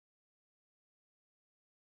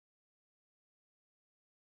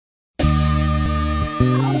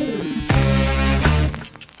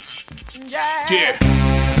Yeah.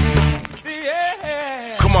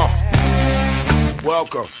 Come on.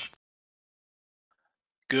 Welcome.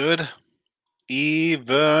 Good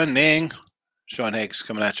evening. Sean Higgs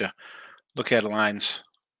coming at you. Look at the lines.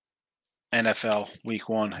 NFL Week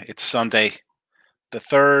 1. It's Sunday, the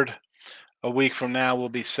 3rd. A week from now, we'll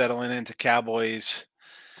be settling into Cowboys,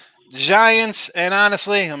 Giants, and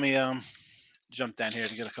honestly, let me jump down here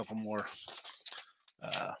to get a couple more.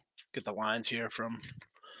 Get the lines here from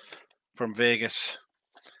Vegas.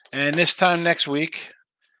 And this time next week,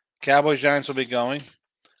 Cowboys, Giants will be going.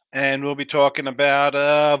 And we'll be talking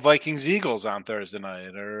about Vikings, Eagles on Thursday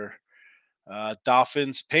night, or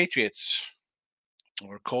Dolphins, Patriots,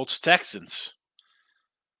 or Colts, Texans.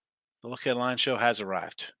 The Look Ahead Line Show has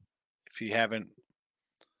arrived. If you haven't,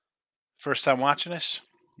 first time watching this,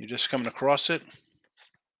 you're just coming across it,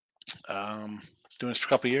 doing this for a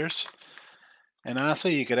couple years. And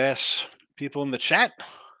honestly, you could ask people in the chat.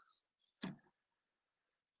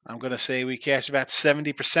 I'm going to say we cashed about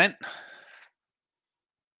 70%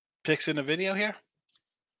 picks in the video here.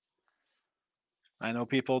 I know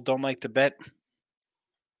people don't like to bet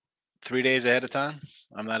 3 days ahead of time.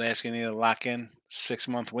 I'm not asking you to lock in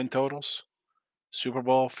 6-month win totals, Super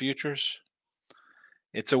Bowl futures.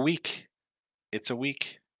 It's a week.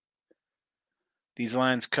 These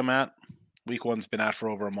lines come out. Week 1's been out for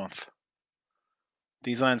over a month.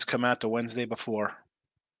 These lines come out the Wednesday before.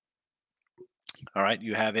 All right,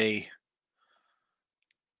 you have a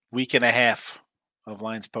week and a half of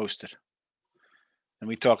lines posted. And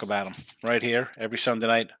we talk about them right here every Sunday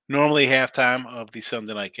night, normally halftime of the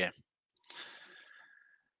Sunday night game.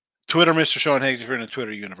 Twitter, Mr. Sean Higgs, if you're in the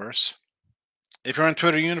Twitter universe. If you're on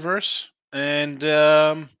Twitter universe and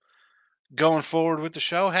going forward with the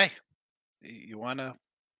show, hey, you want to,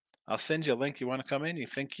 I'll send you a link. You want to come in? You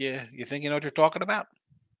think you know what you're talking about?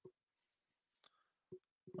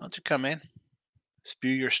 Why don't you come in?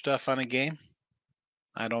 Spew your stuff on a game.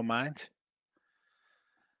 I don't mind.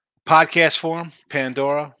 Podcast form,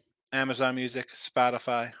 Pandora, Amazon Music,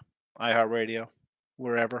 Spotify, iHeartRadio,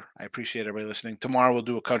 wherever. I appreciate everybody listening. Tomorrow we'll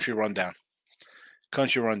do a country rundown.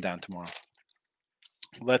 Tomorrow.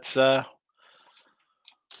 Let's,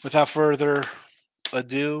 without further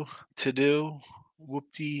ado,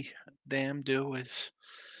 whoop-de-damn-do is,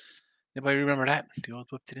 anybody remember that? The old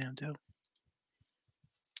whoop-de-damn-do?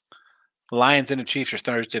 Lions and the Chiefs are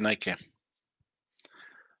Thursday night game.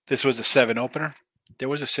 This was a 7 opener. There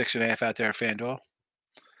was a 6.5 out there at FanDuel.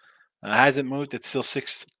 Hasn't moved. It's still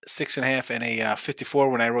 6.5 and a 54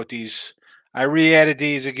 when I wrote these. I re-added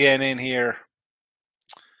these again in here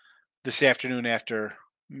this afternoon after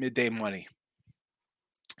midday money.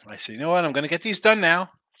 I said, you know what? I'm going to get these done now.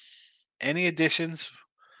 Any additions,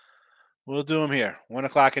 we'll do them here. 1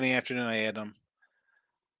 o'clock in the afternoon, I add them.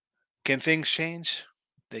 Can things change?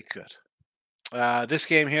 They could. This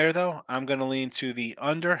game here, though, I'm going to lean to the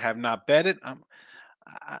under. Have not bet it.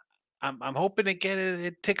 I'm hoping to get it.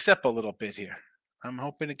 It ticks up a little bit here. I'm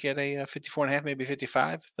hoping to get a 54.5, maybe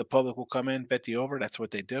 55. The public will come in, bet the over. That's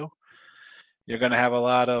what they do. You're going to have a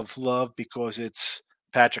lot of love because it's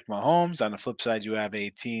Patrick Mahomes. On the flip side, you have a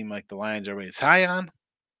team like the Lions are raised high on.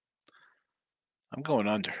 I'm going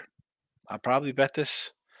under. I'll probably bet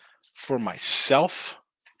this for myself.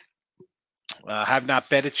 Have not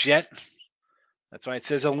bet it yet. That's why it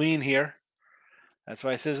says a lean here.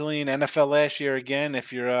 NFL last year, again,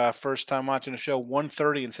 if you're first time watching the show,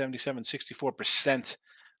 130 and 77, 64%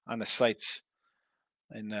 on the sites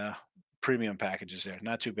and premium packages there.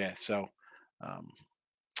 Not too bad. So,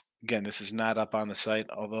 again, this is not up on the site,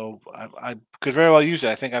 although I could very well use it.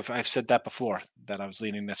 I think I've said that before, that I was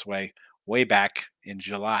leaning this way back in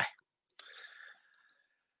July.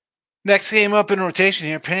 Next game up in rotation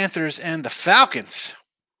here, Panthers and the Falcons.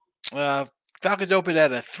 Falcons opened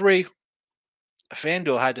at a 3.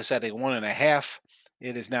 FanDuel had this at a 1.5.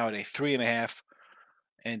 It is now at a 3.5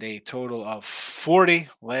 and a total of 40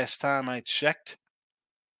 last time I checked.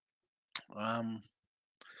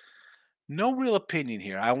 No real opinion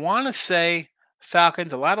here. I want to say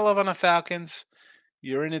Falcons, a lot of love on the Falcons.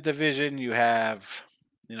 You're in a division. You have,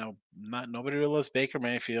 nobody really loves Baker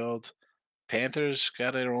Mayfield. Panthers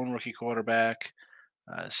got their own rookie quarterback.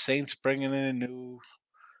 Saints bringing in a new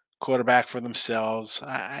quarterback for themselves.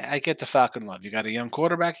 I get the Falcon love. You got a young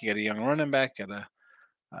quarterback. You got a young running back. You got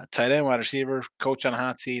a tight end, wide receiver, coach on a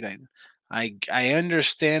hot seat. I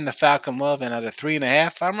understand the Falcon love, and at a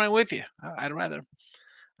 3.5, I'm right with you. I'd rather.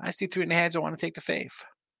 I see 3.5. I want to take the fave.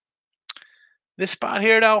 This spot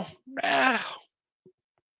here, though,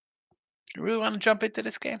 you really want to jump into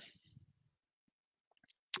this game?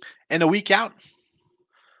 And a week out,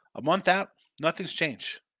 a month out, Nothing's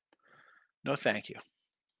changed. No, thank you.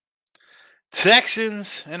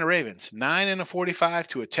 Texans and the Ravens, 9 and a 45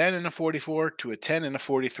 to a 10 and a 44 to a 10 and a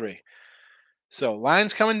 43. So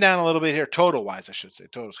line's coming down a little bit here, total wise, I should say.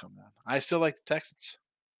 Total's coming down. I still like the Texans.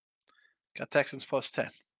 Got Texans plus 10.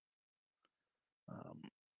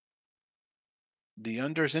 The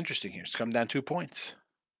under is interesting here. It's come down 2 points.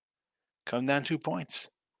 Come down 2 points.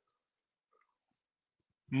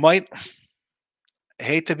 Might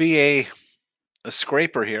hate to be a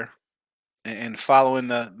scraper here and following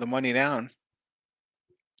the money down.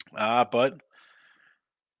 But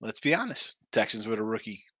let's be honest. Texans with a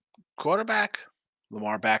rookie quarterback,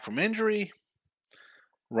 Lamar back from injury,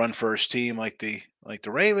 run first team like the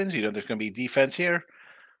Ravens. There's going to be defense here.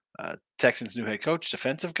 Texans new head coach,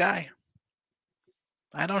 defensive guy.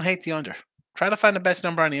 I don't hate the under. Try to find the best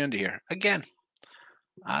number on the under here. Again,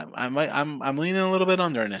 I'm leaning a little bit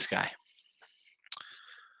under in this guy.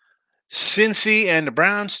 Cincy and the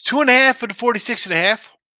Browns, 2.5 for the 46.5.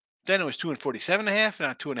 Then it was 2 and 47.5,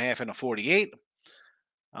 now 2.5 and a 48.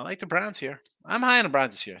 I like the Browns here. I'm high on the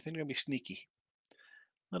Browns this year. I think they're gonna be sneaky.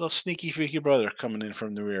 Little sneaky freaky brother coming in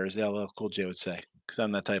from the rear, as LL Cool J would say, because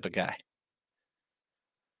I'm that type of guy.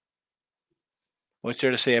 What's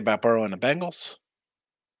there to say about Burrow and the Bengals?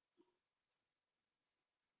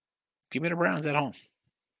 Give me the Browns at home.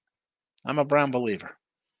 I'm a Brown believer.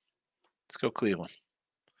 Let's go Cleveland.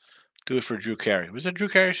 Do it for Drew Carey. Was it Drew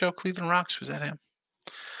Carey show? Cleveland Rocks? Was that him?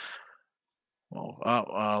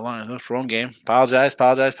 Line. That's wrong game. Apologize.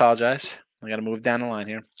 I got to move down the line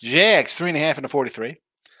here. Jags 3.5 and a 43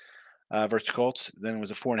 versus the Colts. Then it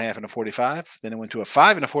was a 4.5 and a 45. Then it went to a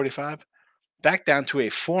 5 and a 45. Back down to a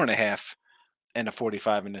 4.5 and a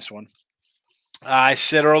 45 in this one. I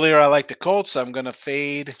said earlier I like the Colts. I'm going to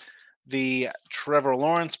fade the Trevor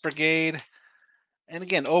Lawrence brigade. And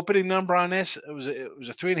again, opening number on this, it was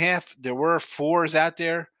a 3.5. There were 4s out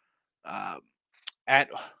there. At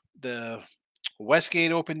the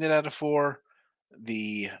Westgate opened it at a 4.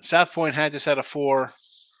 The South Point had this at a 4.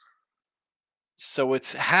 So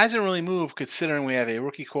it hasn't really moved considering we have a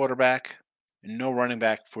rookie quarterback and no running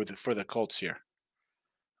back for the Colts here.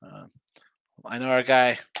 I know our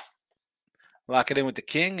guy Lock It In with the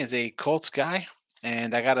King is a Colts guy,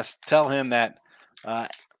 and I got to tell him that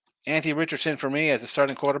Anthony Richardson, for me, as a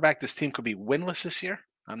starting quarterback, this team could be winless this year.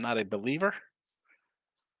 I'm not a believer.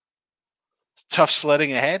 It's tough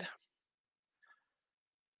sledding ahead.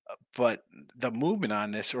 But the movement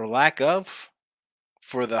on this, or lack of,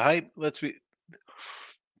 for the hype,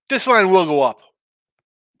 this line will go up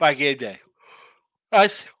by game day.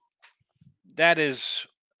 That is,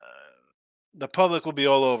 the public will be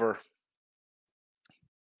all over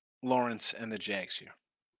Lawrence and the Jags here.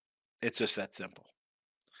 It's just that simple.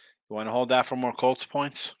 You want to hold out for more Colts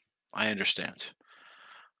points? I understand.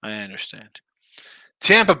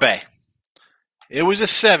 Tampa Bay. It was a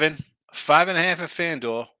 7, 5.5 at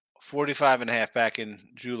FanDuel, 45.5 back in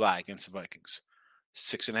July against the Vikings.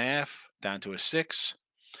 6.5 down to a 6.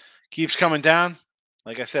 Keeps coming down.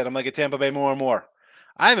 Like I said, I'm liking Tampa Bay more and more.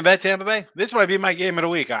 I haven't bet Tampa Bay. This might be my game of the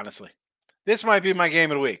week, honestly.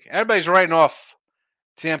 Everybody's writing off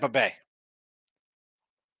Tampa Bay.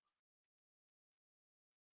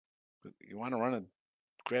 You want to run and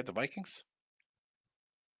grab the Vikings?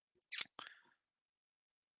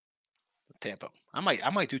 Tampa. I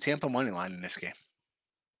might do Tampa money line in this game.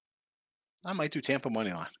 Titans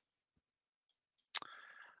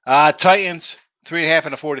 3.5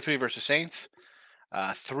 and a 43 versus Saints.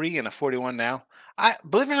 3 and a 41 now. I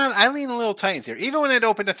believe it or not, I lean a little Titans here. Even when it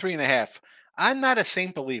opened to 3.5, I'm not a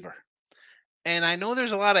Saint believer, and I know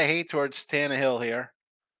there's a lot of hate towards Tannehill here.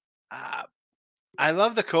 I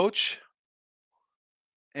love the coach.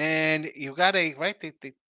 And you got they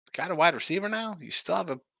got a wide receiver now. You still have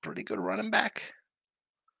a pretty good running back.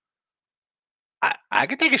 I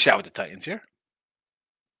could take a shot with the Titans here.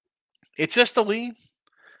 It's just a lean.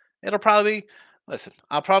 It'll probably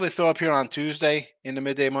I'll probably throw up here on Tuesday in the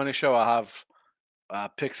Midday Money Show. I'll have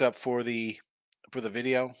picks up for the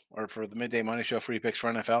video, or for the Midday Money Show, free picks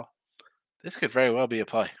for NFL. This could very well be a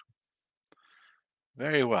play.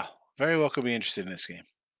 Very well could be interested in this game.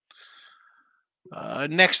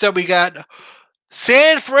 Next up, we got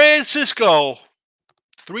San Francisco,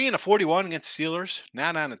 3 and a 41 against the Steelers.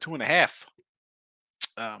 Now down to 2.5.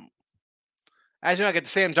 As you know, I get the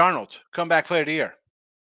Sam Darnold comeback player of the year.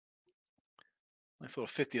 Nice little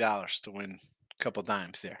 $50 to win a couple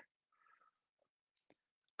dimes there.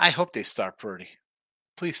 I hope they start Purdy.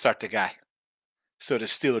 Please start the guy, so the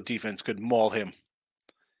Steeler defense could maul him.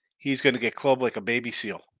 He's going to get clubbed like a baby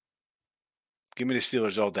seal. Give me the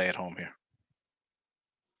Steelers all day at home here.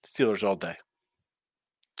 Steelers all day.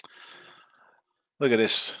 Look at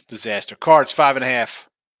this disaster. Cards 5.5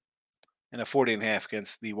 and a 40.5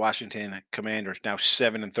 against the Washington Commanders. Now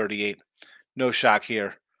 7-38. No shock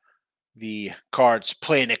here. The Cards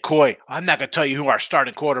playing it coy. I'm not going to tell you who our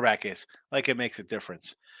starting quarterback is. Like it makes a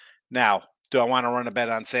difference. Now, do I want to run a bet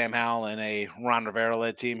on Sam Howell and a Ron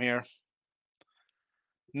Rivera-led team here?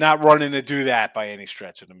 Not running to do that by any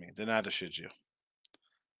stretch of the means, and neither should you.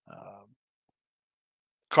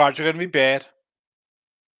 Cards are going to be bad.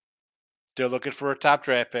 They're looking for a top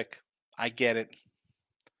draft pick. I get it.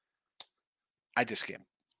 I just can't.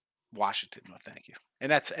 Washington, no, thank you. And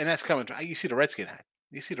that's coming. You see the Redskin hat.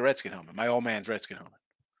 You see the Redskin helmet. My old man's Redskin helmet.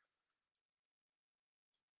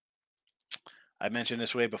 I mentioned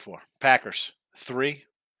this way before. Packers 3.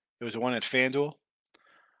 It was a 1 at FanDuel.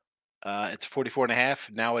 It's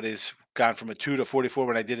 44.5. Now it is gone from a 2 to 44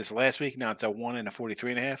 when I did this last week. Now it's a 1 and a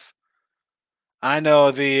 43.5. I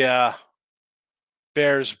know the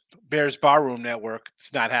Bears Barroom Network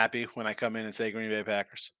is not happy when I come in and say Green Bay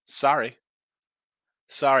Packers. Sorry.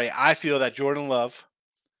 I feel that Jordan Love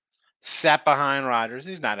sat behind Rodgers.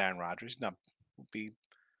 He's not Aaron Rodgers. He's not be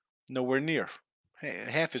nowhere near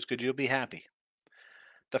half as good. You'll be happy.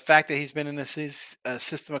 The fact that he's been in this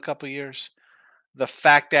system a couple of years, the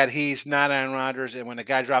fact that he's not Aaron Rodgers, and when the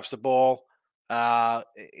guy drops the ball,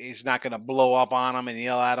 he's not going to blow up on him and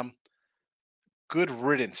yell at him. Good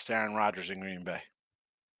riddance to Aaron Rodgers in Green Bay.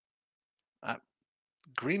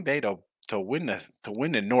 Green Bay to win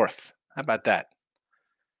the North. How about that?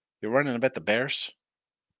 You're running to bet the Bears?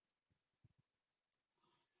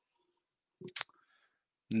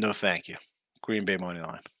 No, thank you. Green Bay money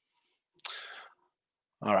line.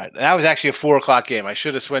 All right, that was actually a 4:00 game. I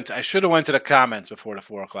should have went to the comments before the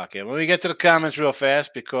 4:00 game. Let me get to the comments real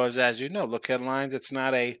fast because, as you know, look headlines. It's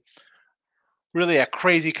not really a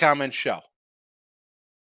crazy comment show.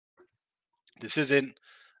 This isn't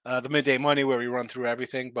the midday money where we run through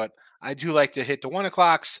everything, but I do like to hit the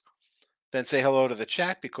 1:00s, then say hello to the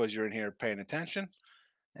chat because you're in here paying attention,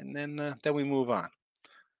 and then we move on.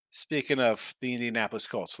 Speaking of the Indianapolis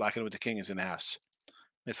Colts, locking with the King is in the house.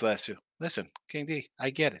 This last two. Listen, King D,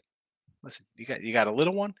 I get it. Listen, you got a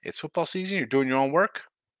little one. It's football season. You're doing your own work.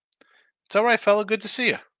 It's all right, fella. Good to see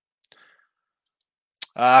you.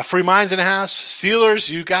 Free Minds in the house. Steelers,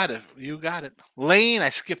 you got it. Lane, I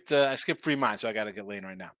skipped Free Minds, so I got to get Lane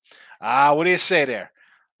right now. What do you say there,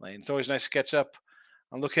 Lane? It's always nice to catch up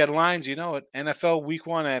on look headlines. You know it. NFL Week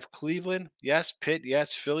 1, I have Cleveland. Yes. Pitt.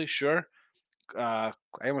 Yes. Philly. Sure. I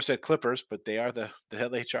almost said Clippers, but they are the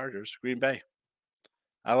LA Chargers. Green Bay.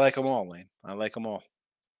 I like them all, Lane. I like them all.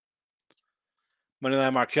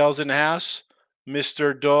 Moneyline Markel's in the house.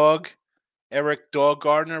 Mr. Dog. Eric Dog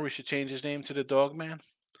Gardner. We should change his name to the Dog Man.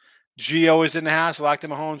 Gio is in the house. Locked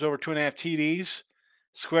in Mahomes over 2.5 TDs.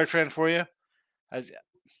 Square trend for you.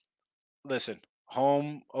 Listen,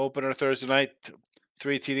 home opener Thursday night,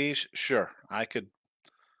 3 TDs. Sure, I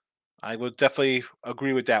would definitely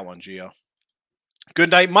agree with that one, Gio.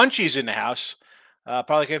 Good night, Munchies in the house.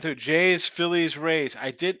 Probably came through. Jays, Phillies, Rays.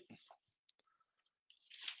 I did.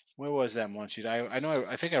 Where was that, Munchies? I know.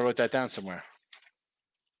 I think I wrote that down somewhere.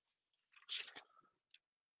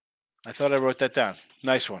 I thought I wrote that down.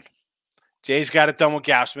 Nice one. Jays got it done with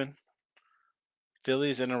Gausman.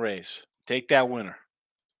 Phillies and the Rays. Take that winner.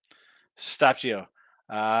 Stop Gio.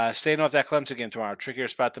 Staying off that Clemson game tomorrow. Trickier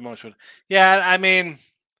spot the most. Yeah, I mean,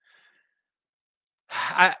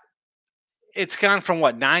 it's gone from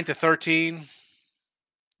 9 to 13.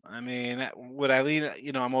 I mean, would I lean?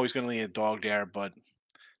 I'm always going to lean a dog there, but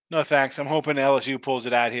no thanks. I'm hoping LSU pulls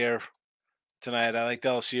it out here tonight. I like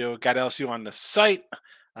LSU. Got LSU on the site.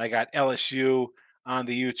 I got LSU on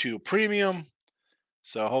the YouTube Premium.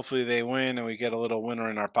 So hopefully they win and we get a little winner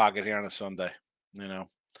in our pocket here on a Sunday.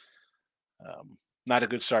 Not a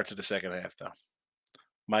good start to the second half, though.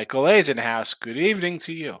 Michael A's in the house. Good evening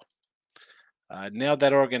to you. Nailed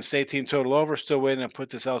that Oregon State team total over. Still waiting to put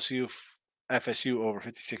this FSU over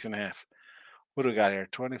 56.5. What do we got here?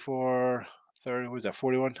 24, 30. What was that?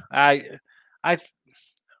 41.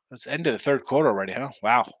 It's end of the third quarter already, huh?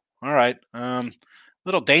 Wow. All right.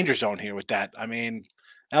 Little danger zone here with that. I mean,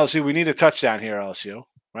 LSU, we need a touchdown here, LSU.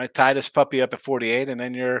 Right? Tie this puppy up at 48, and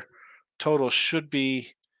then your total should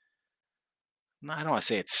be. No, I don't want to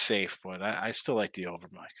say it's safe, but I still like the over,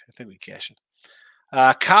 Mike. I think we cash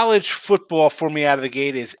it. College football for me out of the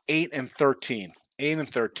gate is 8-13.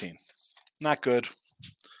 8-13. Not good.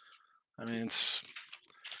 I mean,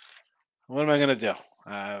 what am I going to do?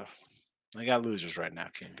 I got losers right now,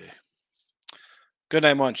 King D. Good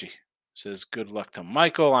night, Munchie. Says good luck to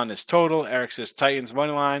Michael on his total. Eric says Titans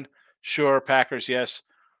money line. Sure. Packers, yes.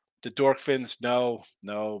 The Dorkfins, no.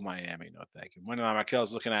 Miami, no thank you. Money line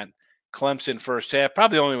Markel's looking at Clemson first half.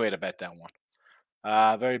 Probably the only way to bet that one.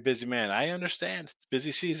 Very busy man. I understand. It's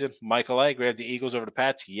busy season. Michael A. grabbed the Eagles over the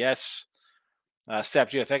Pats. Yes.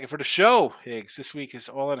 Step, yeah, thank you for the show, Higgs. This week is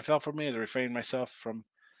all NFL for me as I refrain myself from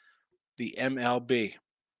the MLB.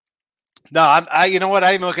 No, you know what?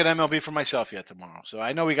 I didn't look at MLB for myself yet tomorrow. So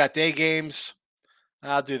I know we got day games.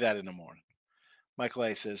 I'll do that in the morning. Michael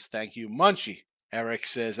A says, thank you, Munchie. Eric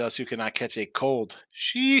says, LSU cannot catch a cold.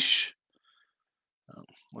 Sheesh.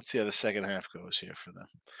 Let's see how the second half goes here for them.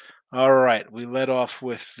 All right. We led off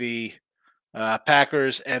with the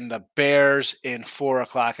Packers and the Bears in 4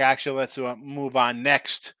 o'clock action. Let's move on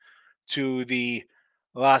next to the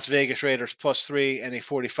Las Vegas Raiders +3 and a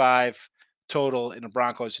 45 total in the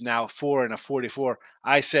Broncos, now 4 and a 44.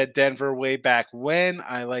 I said Denver way back when.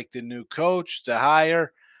 I like the new coach, the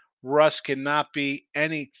hire. Russ cannot be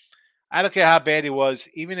any. I don't care how bad he was,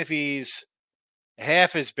 even if he's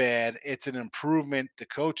half as bad, it's an improvement. The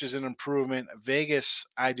coach is an improvement. Vegas,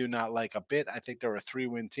 I do not like a bit. I think they're a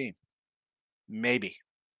 3-win team. Maybe.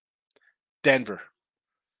 Denver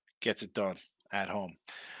gets it done at home.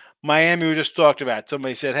 Miami, we just talked about.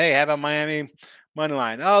 Somebody said, hey, how about Miami money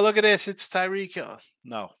line? Oh, look at this. It's Tyreek Hill.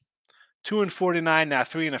 No. 2 and 49 now,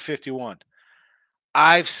 3 and a 51.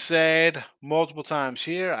 I've said multiple times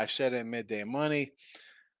here. I've said it in Midday Money.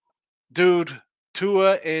 Dude,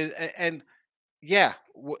 Tua is, and yeah,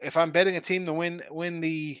 if I'm betting a team to win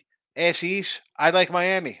the AFC East, I like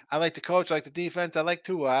Miami. I like the coach. I like the defense. I like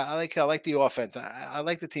Tua. I like the offense. I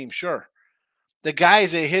like the team. Sure, the guy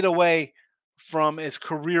is a hit away from his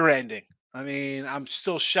career ending. I mean, I'm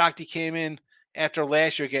still shocked he came in after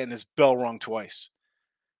last year getting his bell rung twice.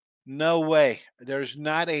 No way. There's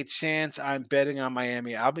not a chance I'm betting on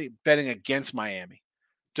Miami. I'll be betting against Miami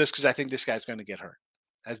just because I think this guy's going to get hurt.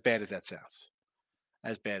 As bad as that sounds.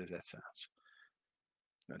 As bad as that sounds.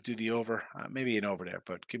 Now, do the over. Maybe an over there,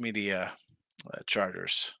 but give me the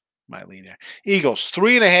Chargers. My lean there. Eagles,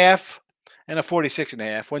 3.5 and a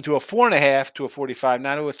 46.5. Went to a 4.5 to a 45.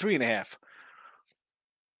 Now to a 3.5.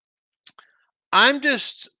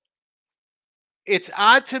 It's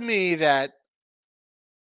odd to me that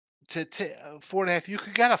to 4.5, you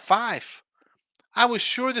could get a 5. I was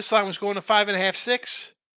sure this line was going to 5.5,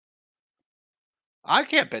 6. I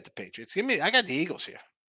can't bet the Patriots. I got the Eagles here.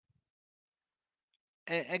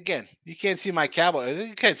 And again, you can't see my cowboy.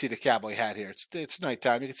 You can't see the cowboy hat here. It's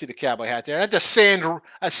nighttime. You can see the cowboy hat there. That's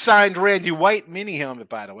a signed Randy White mini helmet,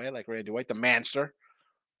 by the way. I like Randy White, the Manster.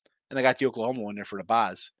 And I got the Oklahoma one there for the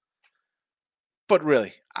Boz. But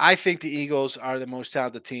really, I think the Eagles are the most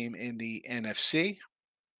talented team in the NFC.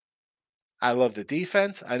 I love the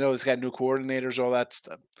defense. I know it's got new coordinators, all that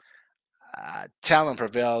stuff. Talent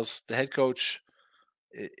prevails. The head coach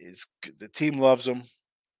is the team loves him.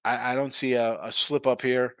 I don't see a slip up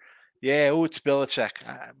here. Yeah, it's Belichick.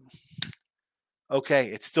 Okay,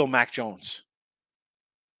 it's still Mac Jones.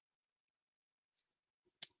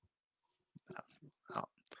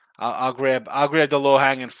 I'll grab the low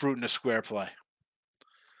hanging fruit in the square play.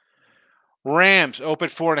 Rams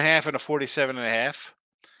opened 4.5 and a 47.5.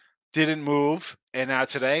 Didn't move, and now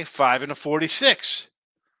today 5 and a 46.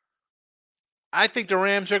 I think the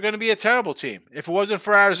Rams are going to be a terrible team. If it wasn't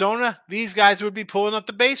for Arizona, these guys would be pulling up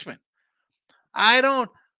the basement.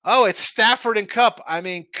 It's Stafford and Kupp. I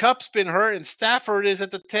mean, Kupp's been hurt, and Stafford is at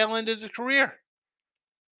the tail end of his career.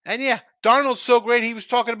 And yeah, Darnold's so great, he was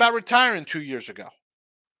talking about retiring 2 years ago.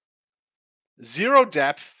 Zero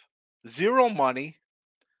depth, zero money.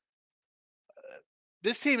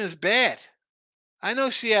 This team is bad. I know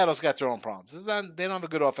Seattle's got their own problems. They don't have a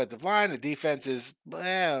good offensive line. The defense is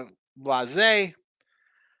blasé.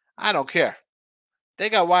 I don't care. They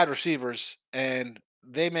got wide receivers, and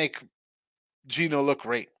they make Geno look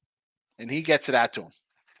great. And he gets it out to him.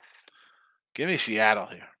 Give me Seattle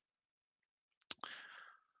here.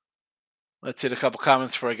 Let's hit a couple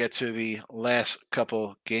comments before I get to the last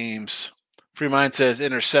couple games. Free Mind says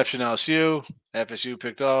interception LSU. FSU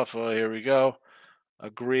picked off. Well, here we go.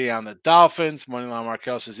 Agree on the Dolphins. Moneyline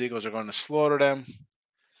Markel says Eagles are going to slaughter them.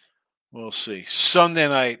 We'll see. Sunday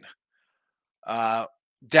night,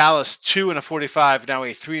 Dallas 2 and a 45, now a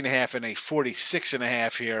 3.5 and a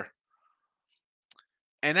 46.5 here.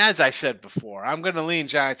 And as I said before, I'm going to lean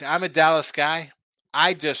Giants. I'm a Dallas guy.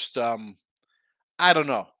 I just, I don't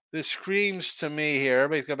know. This screams to me here.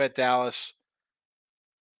 Everybody's going to bet Dallas.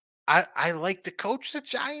 I like to coach the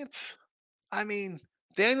Giants. I mean,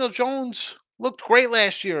 Daniel Jones looked great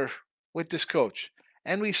last year with this coach.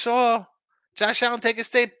 And we saw Josh Allen take a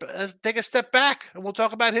step back. And we'll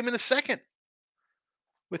talk about him in a second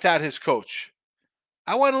without his coach.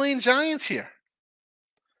 I want to lean Giants here.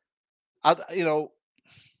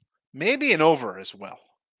 Maybe an over as well.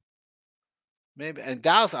 Maybe. And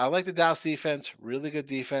Dallas, I like the Dallas defense. Really good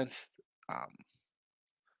defense. Um,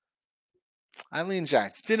 I lean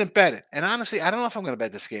Giants. Didn't bet it. And honestly, I don't know if I'm going to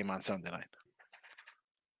bet this game on Sunday night.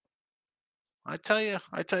 I tell you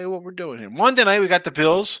what we're doing here. Monday night, we got the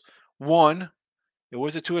Bills. One. It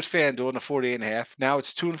was a 2 at FanDuel and a 48.5. Now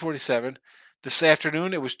it's 2 and 47. This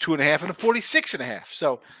afternoon, it was 2.5 and a 46.5.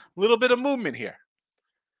 So a little bit of movement here.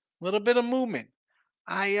 A little bit of movement.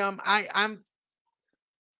 I'm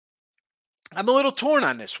a little torn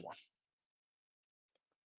on this one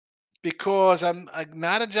because I'm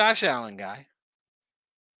not a Josh Allen guy.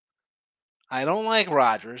 I don't like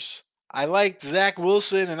Rodgers. I liked Zach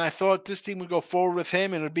Wilson, and I thought this team would go forward with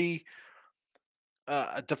him, and it would be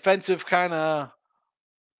a defensive kind of,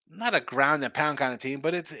 not a ground and pound kind of team,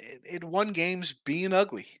 but it won games being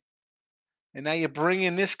ugly. And now you bring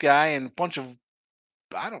in this guy and a bunch of,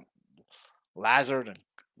 I don't, Lazard and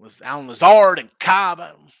Alan Lazard and Cobb.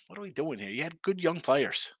 What are we doing here? You had good young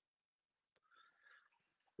players.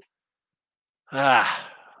 I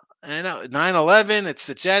know 9-11. It's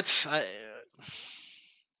the Jets.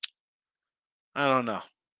 I don't know.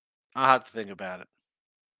 I'll have to think about it.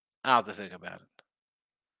 Are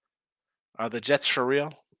the Jets for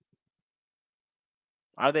real?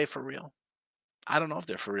 Are they for real? I don't know if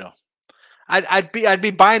they're for real. I'd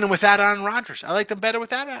be buying them without Aaron Rodgers. I like them better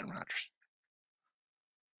without Aaron Rodgers.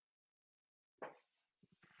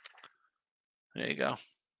 There you go.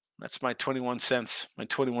 That's my 21 cents, my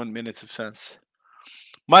 21 minutes of sense.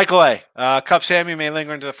 Michael A. Cup Sammy may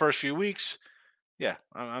linger into the first few weeks. Yeah,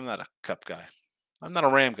 I'm not a Cup guy. I'm not a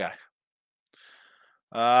Ram guy.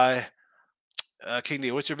 King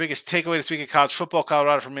D, what's your biggest takeaway this week in college football?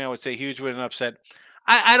 Colorado, for me, I would say huge win and upset.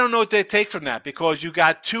 I don't know what they take from that because you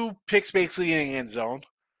got 2 picks basically in the end zone.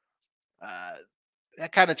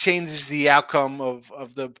 That kind of changes the outcome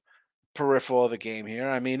of the peripheral of the game here.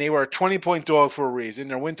 I mean, they were a 20-point dog for a reason.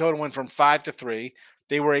 Their win total went from 5 to 3.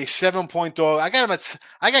 They were a 7-point dog. I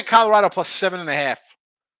got Colorado plus 7.5,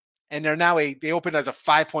 and they opened as a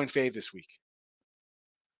 5-point fave this week.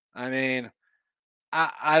 I mean,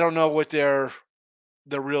 I don't know what the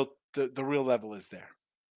real level is there.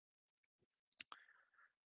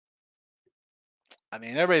 I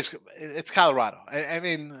mean, it's Colorado. I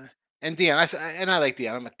mean, and Dion. I like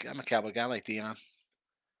Dion. I'm a Cowboy guy. I like Dion.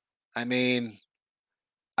 I mean,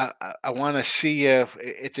 I want to see if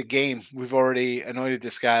it's a game. We've already anointed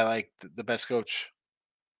this guy like the best coach.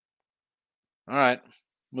 All right,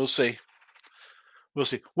 we'll see. We'll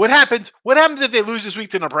see. What happens if they lose this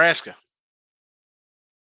week to Nebraska,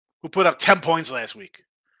 who put up 10 points last week?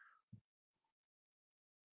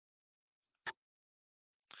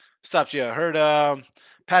 Stops you. I heard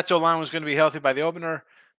Pat's O-line was going to be healthy by the opener.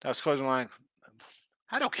 That was closing line.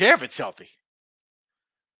 I don't care if it's healthy.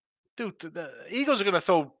 Dude, the Eagles are going to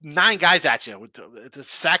throw 9 guys at you with the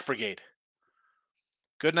sack brigade.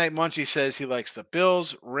 Good night, Munchie says he likes the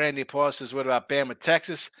Bills. Randy Paul says, what about Bama,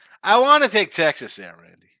 Texas? I want to take Texas there,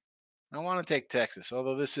 Randy. I want to take Texas,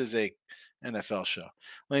 although this is a NFL show.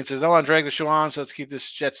 Lane says, I want to drag the show on, so let's keep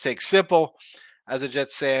this Jets take simple. As a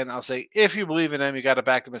Jets fan, I'll say, if you believe in them, you got to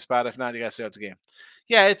back them a spot. If not, you got to stay out the game.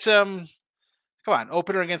 Yeah, it's, come on,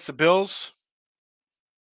 opener against the Bills.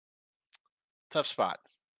 Tough spot.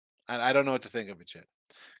 I don't know what to think of it yet.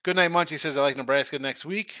 Good night, Munchie says, I like Nebraska next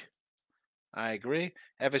week. I agree.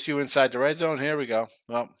 FSU inside the red zone. Here we go.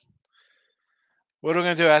 Well, what are we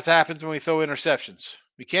going to do? That happens when we throw interceptions.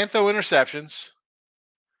 We can't throw interceptions.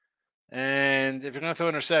 And if you're going to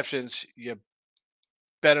throw interceptions, you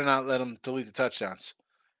better not let them delete the touchdowns.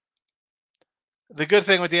 The good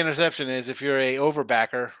thing with the interception is if you're a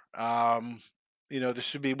overbacker, this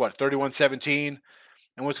should be 31-17.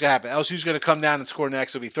 And what's going to happen? LSU's going to come down and score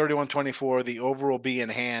next. It'll be 31-24. The over will be in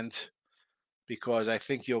hand because I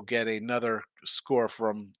think you'll get another score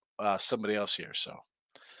from somebody else here. So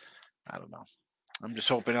I don't know. I'm just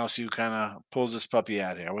hoping LSU kind of pulls this puppy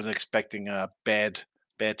out here. I wasn't expecting bad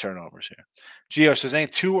turnovers here. Gio says,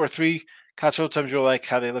 ain't 2 or 3 college times you'll like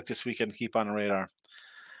how they look this weekend to keep on the radar?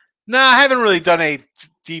 No, I haven't really done a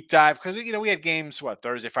deep dive because, we had games,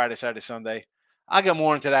 Thursday, Friday, Saturday, Sunday. I'll get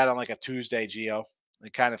more into that on like a Tuesday, Gio. The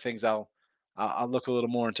kind of things I'll look a little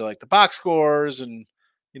more into like the box scores and,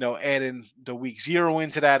 add in the week 0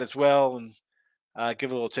 into that as well and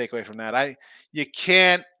give a little takeaway from that. You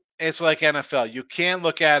can't, it's like NFL. You can't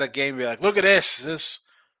look at a game and be like, look at this. This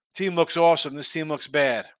team looks awesome. This team looks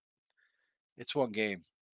bad. It's one game,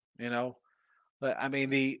 I mean,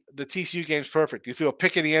 the TCU game's perfect. You threw a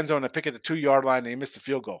pick in the end zone, a pick at the 2-yard line, and you missed the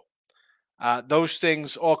field goal. Those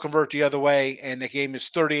things all convert the other way, and the game is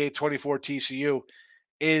 38-24 TCU.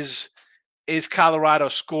 Is Colorado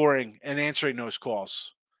scoring and answering those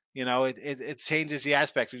calls? It changes the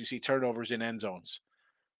aspect when you see turnovers in end zones.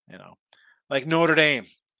 Like Notre Dame.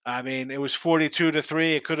 I mean, it was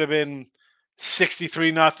 42-3. It could have been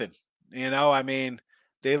 63-0.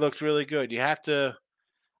 They looked really good. You have to.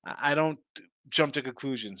 I don't jump to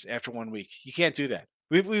conclusions after 1 week. You can't do that.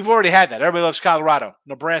 We've already had that. Everybody loves Colorado,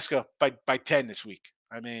 Nebraska by 10 this week.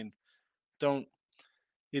 I mean, don't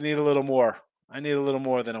you need a little more? I need a little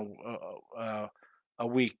more than a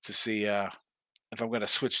week to see if I'm going to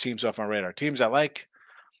switch teams off my radar. Teams I like.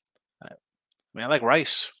 I like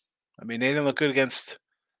Rice. I mean, they didn't look good against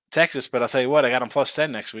Texas, but I'll tell you what, I got them plus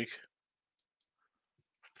 10 next week.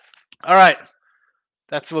 All right.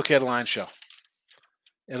 That's the Look Ahead Line Show.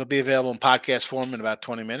 It'll be available in podcast form in about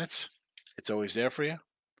 20 minutes. It's always there for you.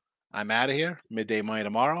 I'm out of here. Midday money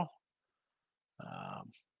tomorrow.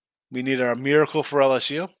 We need our miracle for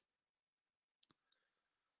LSU.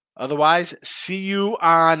 Otherwise, see you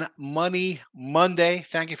on Monday.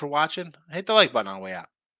 Thank you for watching. Hit the like button on the way out.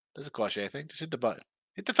 Doesn't cost you anything. Just hit the button.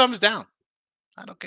 Hit the thumbs down. I don't care.